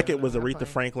 Second was Aretha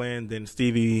Franklin, then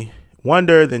Stevie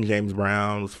Wonder, then James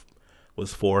Brown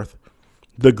was fourth.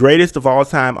 The greatest of all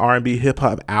time R&B hip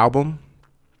hop album,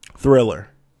 Thriller,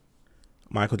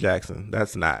 Michael Jackson.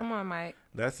 Come on, Mike.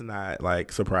 That's not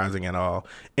like surprising at all.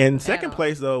 And second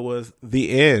place though was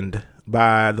The End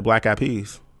by the Black Eyed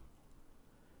Peas.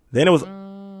 Then it was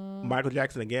Michael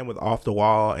Jackson again with Off the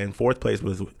Wall, and fourth place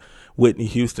was Whitney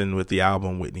Houston with the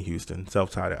album Whitney Houston,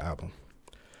 self-titled album.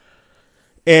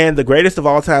 And the greatest of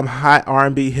all time hot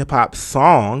R&B hip hop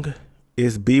song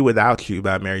is Be Without You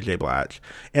by Mary J. Blige.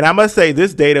 And I must say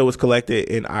this data was collected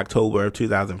in October of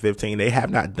 2015. They have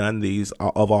not done these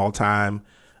of all time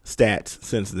stats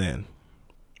since then.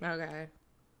 Okay.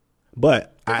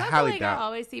 But I feel highly like doubt. I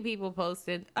always see people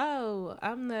posted, oh,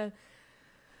 I'm the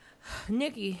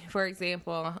Nicki, for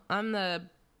example. I'm the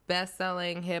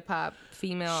best-selling hip-hop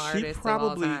female artist of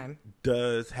all time.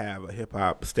 Does have a hip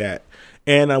hop stat,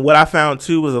 and what I found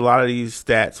too was a lot of these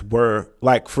stats were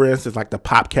like, for instance, like the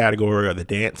pop category or the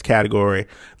dance category.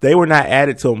 They were not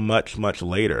added till much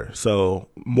later. So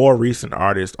more recent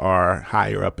artists are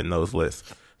higher up in those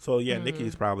lists. So yeah,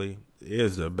 Nicki's probably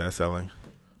is the best selling.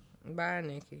 Bye,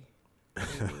 Nicki.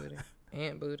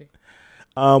 Aunt Booty.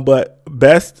 But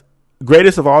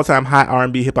greatest of all time hot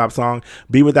R&B hip hop song,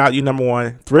 Be Without You, number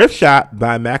one. Thrift Shop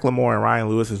by Macklemore and Ryan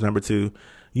Lewis is number two.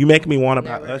 You Make Me Want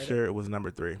by Usher, it was number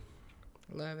three.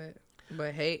 Love it.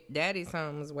 But hey, Daddy's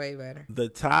song was way better. The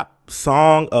top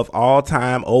song of all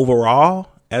time overall,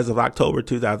 as of October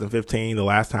 2015, the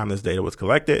last time this data was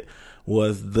collected,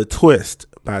 was The Twist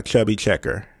by Chubby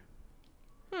Checker.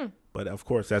 But of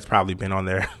course, that's probably been on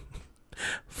there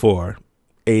for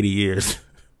 80 years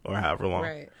or however long.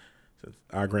 Right.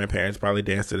 Our grandparents probably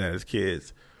danced to that as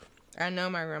kids. I know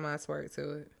my grandma twerked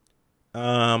to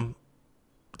it.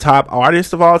 Top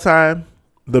artist of all time,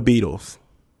 The Beatles.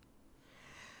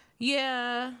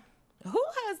 Yeah. Who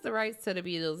has the rights to the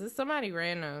Beatles? It's somebody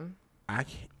random.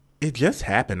 It just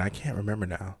happened. I can't remember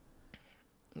now.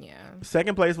 Yeah.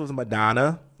 Second place was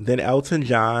Madonna, then Elton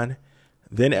John,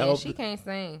 then And she can't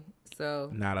sing.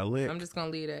 so Not a lick. I'm just gonna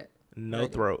leave it. No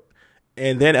throat.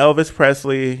 And then Elvis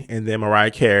Presley, and then Mariah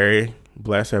Carey,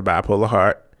 bless her bipolar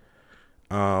heart.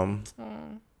 And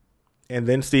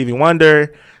then Stevie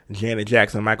Wonder, Janet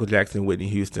Jackson, Michael Jackson, Whitney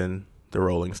Houston, the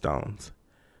Rolling Stones.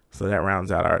 So that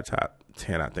rounds out our top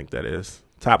 10, I think that is.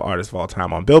 Top artists of all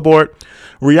time on Billboard.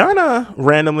 Rihanna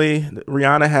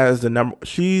has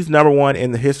she's number one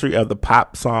in the history of the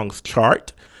pop songs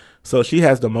chart. So she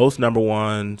has the most number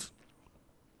ones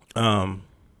in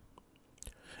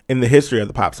the history of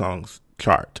the pop songs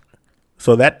chart.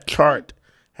 So that chart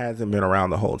hasn't been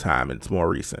around the whole time. It's more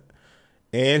recent.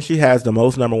 And she has the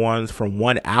most number ones from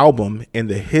one album in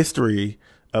the history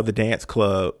of the dance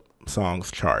club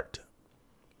songs chart.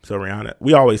 So Rihanna,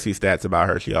 we always see stats about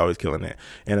her. She always killing it.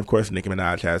 And of course, Nicki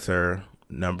Minaj has her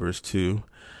numbers too.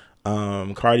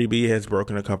 Cardi B has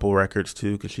broken a couple records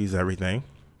too because she's everything.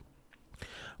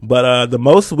 But the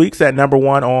most weeks at number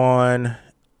one on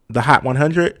the Hot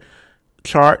 100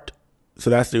 chart, so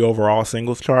that's the overall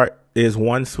singles chart, is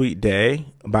One Sweet Day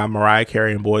by Mariah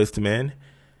Carey and Boyz II Men.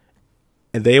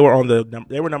 And they were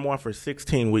number one for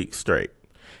 16 weeks straight.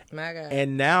 My God.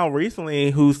 And now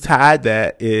recently, who's tied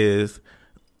that is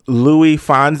Louis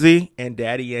Fonsi and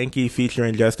Daddy Yankee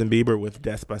featuring Justin Bieber with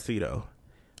Despacito.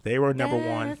 They were number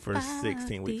one for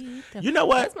 16 weeks. You know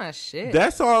what? That's my shit.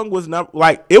 That song was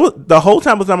the whole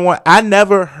time was number one. I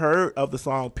never heard of the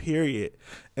song, period,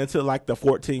 until like the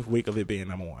 14th week of it being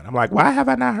number one. I'm like, why have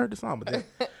I not heard the song? But then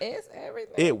It's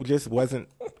everything. it just wasn't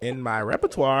in my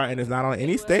repertoire, and it's not on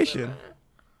any station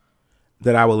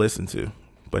that I would listen to.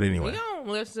 But anyway. You don't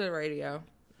listen to the radio.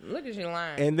 Look at you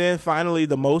lying. And then finally,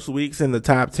 the most weeks in the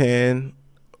top 10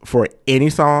 for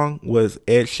any song was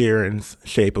Ed Sheeran's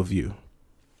Shape of You.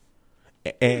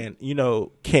 And, you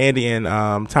know, Candy and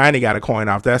Tiny got a coin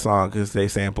off that song because they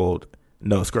sampled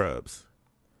No Scrubs.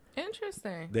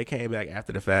 Interesting. They came back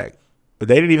after the fact. But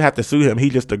they didn't even have to sue him. He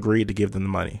just agreed to give them the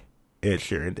money. Ed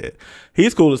Sheeran did.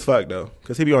 He's cool as fuck, though,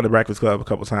 because he be on the Breakfast Club a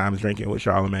couple times drinking with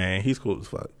Charlamagne. He's cool as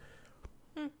fuck.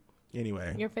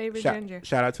 Anyway. Your favorite ginger.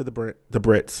 Shout out to the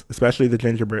Brits, especially the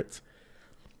ginger Brits.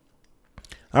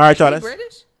 All right, y'all. Is he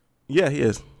British? Yeah, he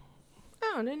is.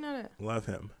 Oh, I didn't know that. Love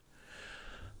him.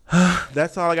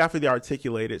 That's all I got for the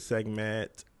articulated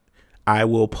segment. I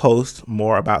will post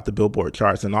more about the Billboard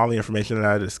charts and all the information that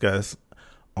I discuss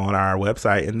on our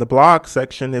website in the blog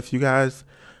section if you guys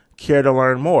care to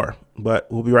learn more. But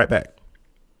we'll be right back.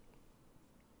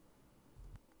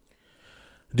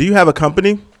 Do you have a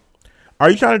company? Are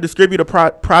you trying to distribute a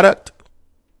product?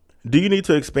 Do you need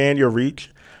to expand your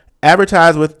reach?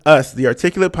 Advertise with us, the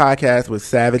Articulate Podcast with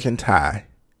Savage and Ty.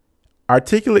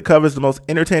 Articulate covers the most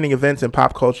entertaining events in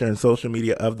pop culture and social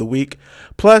media of the week.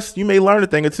 Plus, you may learn a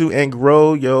thing or two and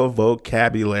grow your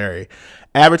vocabulary.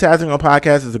 Advertising on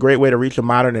podcasts is a great way to reach a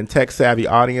modern and tech-savvy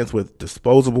audience with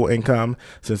disposable income,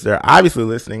 since they're obviously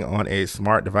listening on a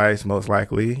smart device, most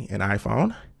likely an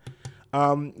iPhone.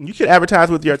 You should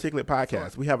advertise with the Articulate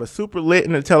Podcast. We have a super lit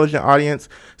and intelligent audience.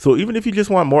 So even if you just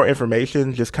want more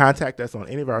information, just contact us on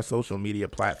any of our social media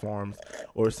platforms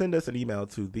or send us an email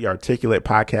to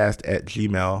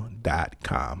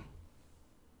thearticulatepodcast@gmail.com.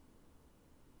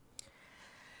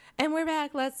 And we're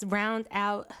back. Let's round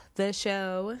out the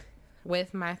show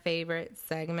with my favorite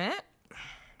segment,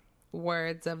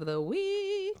 Words of the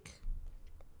Week.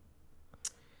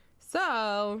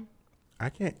 So, I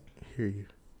can't hear you.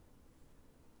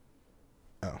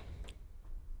 Oh.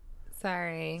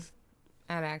 Sorry.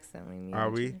 I'd accidentally muted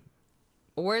Are we? you.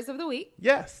 Words of the week.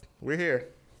 Yes, we're here.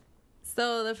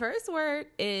 So the first word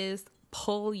is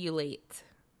pollulate.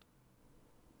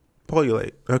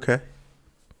 Pollulate. Okay.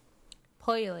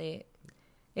 Pollulate.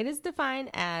 It is defined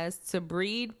as to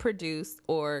breed, produce,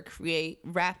 or create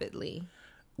rapidly.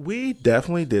 We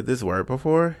definitely did this word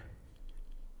before.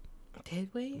 Did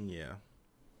we? Yeah.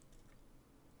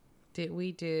 Did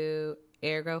we do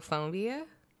ergophobia?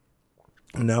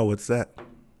 No, what's that?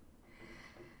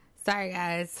 Sorry,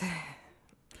 guys.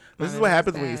 This is what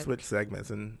happens when you switch segments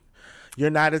and you're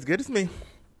not as good as me.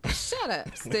 Shut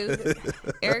up, stupid.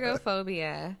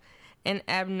 Ergophobia, an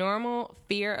abnormal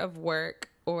fear of work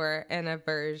or an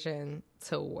aversion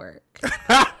to work.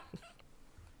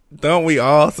 Don't we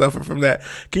all suffer from that?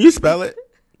 Can you spell it?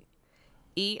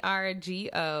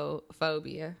 ERGO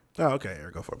phobia. Oh, okay.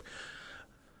 Ergophobia.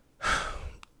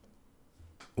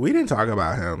 We didn't talk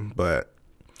about him, but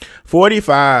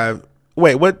 45.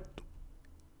 Wait, what?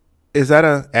 Is that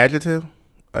an adjective?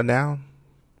 A noun?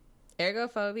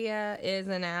 Ergophobia is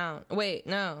a noun. Wait,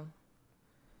 no.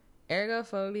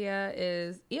 Ergophobia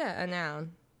is, a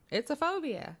noun. It's a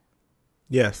phobia.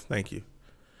 Yes, thank you.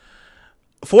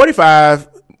 45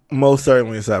 most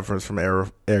certainly suffers from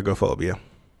ergophobia.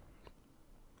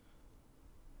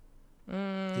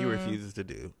 He refuses to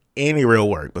do any real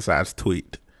work besides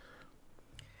tweet.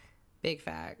 Big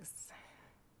facts.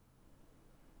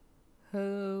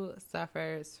 Who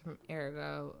suffers from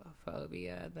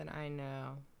ergophobia that I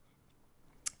know?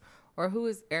 Or who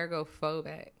is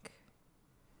ergophobic?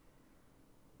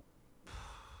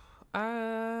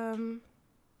 I'm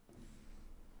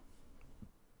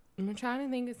trying to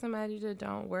think of somebody that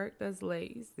don't work that's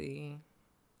lazy.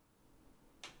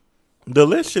 The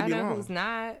list should I be know long. who's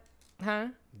not. Huh?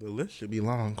 The list should be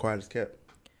long, quiet as kept.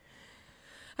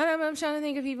 I don't know, I'm trying to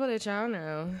think of people that y'all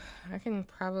know. I can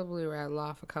probably rattle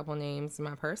off a couple names in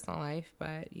my personal life,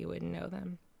 but you wouldn't know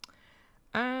them.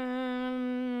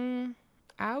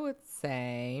 I would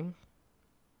say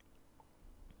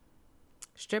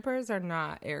strippers are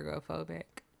not ergophobic.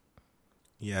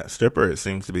 Yeah, stripper, it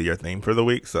seems to be your theme for the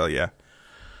week. So, yeah.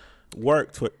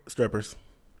 Work, strippers.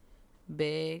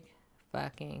 Big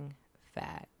fucking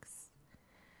facts.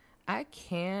 I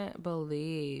can't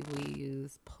believe we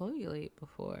used Polulate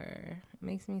before. It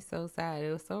makes me so sad.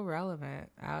 It was so relevant.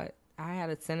 I had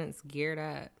a sentence geared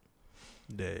up.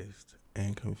 Dazed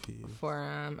and confused. For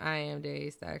I am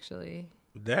dazed, actually.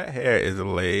 That hair is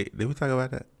laid. Did we talk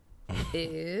about that?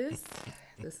 It is.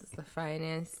 This is the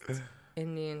finest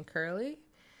Indian curly.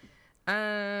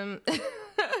 Our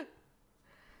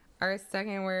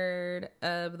second word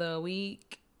of the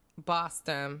week,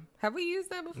 Bossdom. Have we used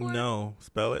that before? No.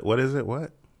 Spell it. What is it?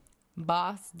 What?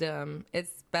 Bossdom.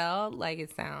 It's spelled like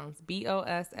it sounds.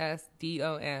 Bossdom.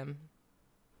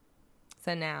 It's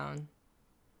a noun.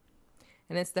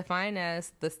 And it's defined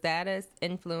as the status,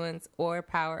 influence, or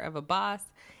power of a boss,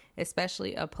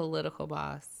 especially a political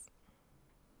boss.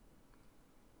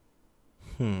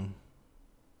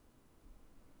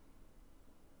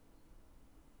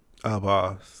 A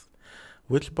boss.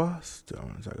 Which boss do I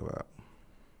want to talk about?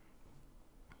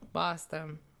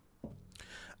 Bossdom.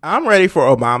 I'm ready for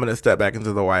Obama to step back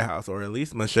into the White House, or at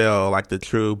least Michelle, like the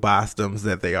true Bosdoms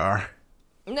that they are.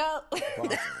 No.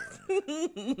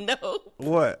 No.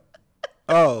 What?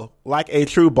 Oh, like a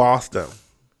true Boston.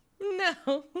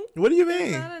 No. What do you It's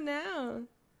mean? not a noun.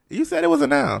 You said it was a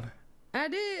noun. I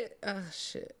did. Oh,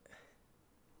 shit.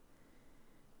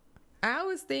 I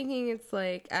was thinking it's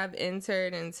like I've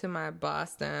entered into my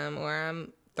bossdom, or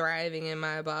I'm thriving in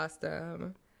my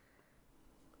bossdom.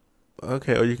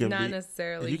 Okay, or you can Not be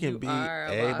necessarily you can you be are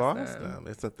a a bossdom. Boston.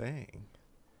 It's a thing.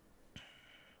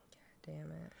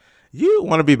 Damn it. You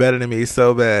want to be better than me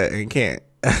so bad and can't.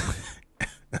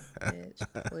 Bitch,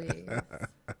 please.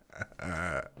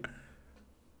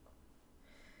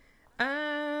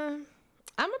 I'm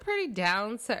a pretty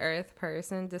down to earth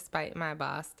person despite my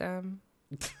bossdom.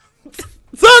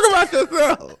 Talk about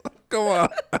yourself. Come on.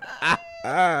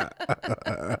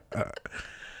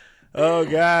 Oh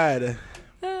God.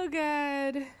 Oh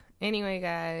God. Anyway,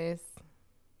 guys,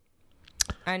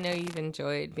 I know you've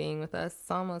enjoyed being with us.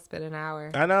 It's almost been an hour.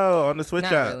 I know on the switch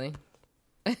Not up. really.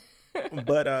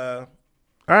 But all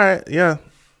right, yeah.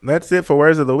 That's it for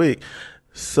Words of the Week.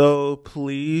 So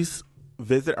please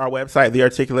visit our website, The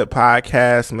Articulate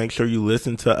Podcast. Make sure you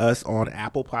listen to us on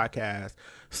Apple Podcasts,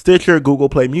 Stitcher, Google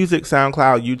Play Music,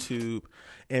 SoundCloud, YouTube,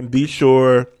 and be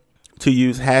sure to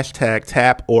use hashtag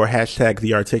TAP or hashtag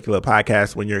The Articulate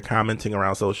Podcast when you're commenting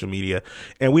around social media.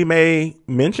 And we may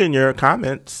mention your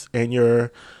comments and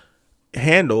your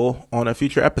handle on a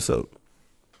future episode.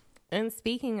 And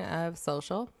speaking of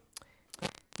social,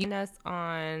 you can us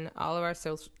on all of our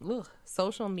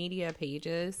social media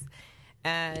pages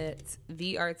at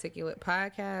The Articulate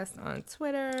Podcast on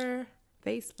Twitter,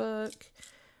 Facebook.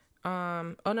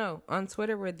 On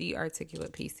Twitter we're The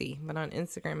Articulate PC, but on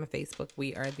Instagram and Facebook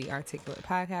we are The Articulate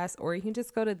Podcast, or you can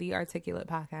just go to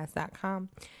thearticulalepodcast.com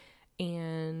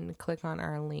and click on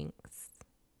our links.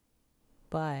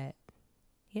 But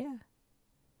yeah,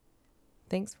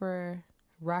 thanks for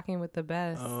rocking with the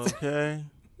best. Okay.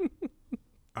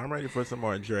 I'm ready for some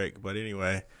more Drake, but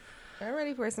anyway. I'm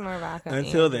ready for some more vodka.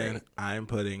 Until then, I'm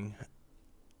putting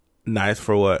Nice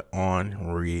for What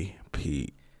on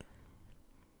repeat.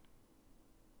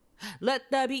 Let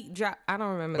the beat drop. I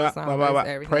don't remember the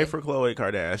song. Pray for Khloe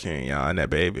Kardashian, y'all, and that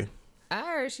baby. I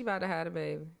heard she about to have a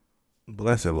baby.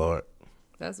 Bless it, Lord.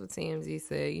 That's what TMZ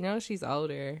said. You know she's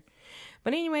older.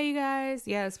 But anyway, you guys,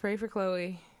 yes, pray for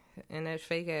Khloe and that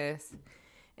fake ass.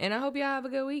 And I hope y'all have a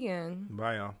good weekend.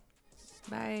 Bye, y'all.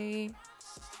 Bye.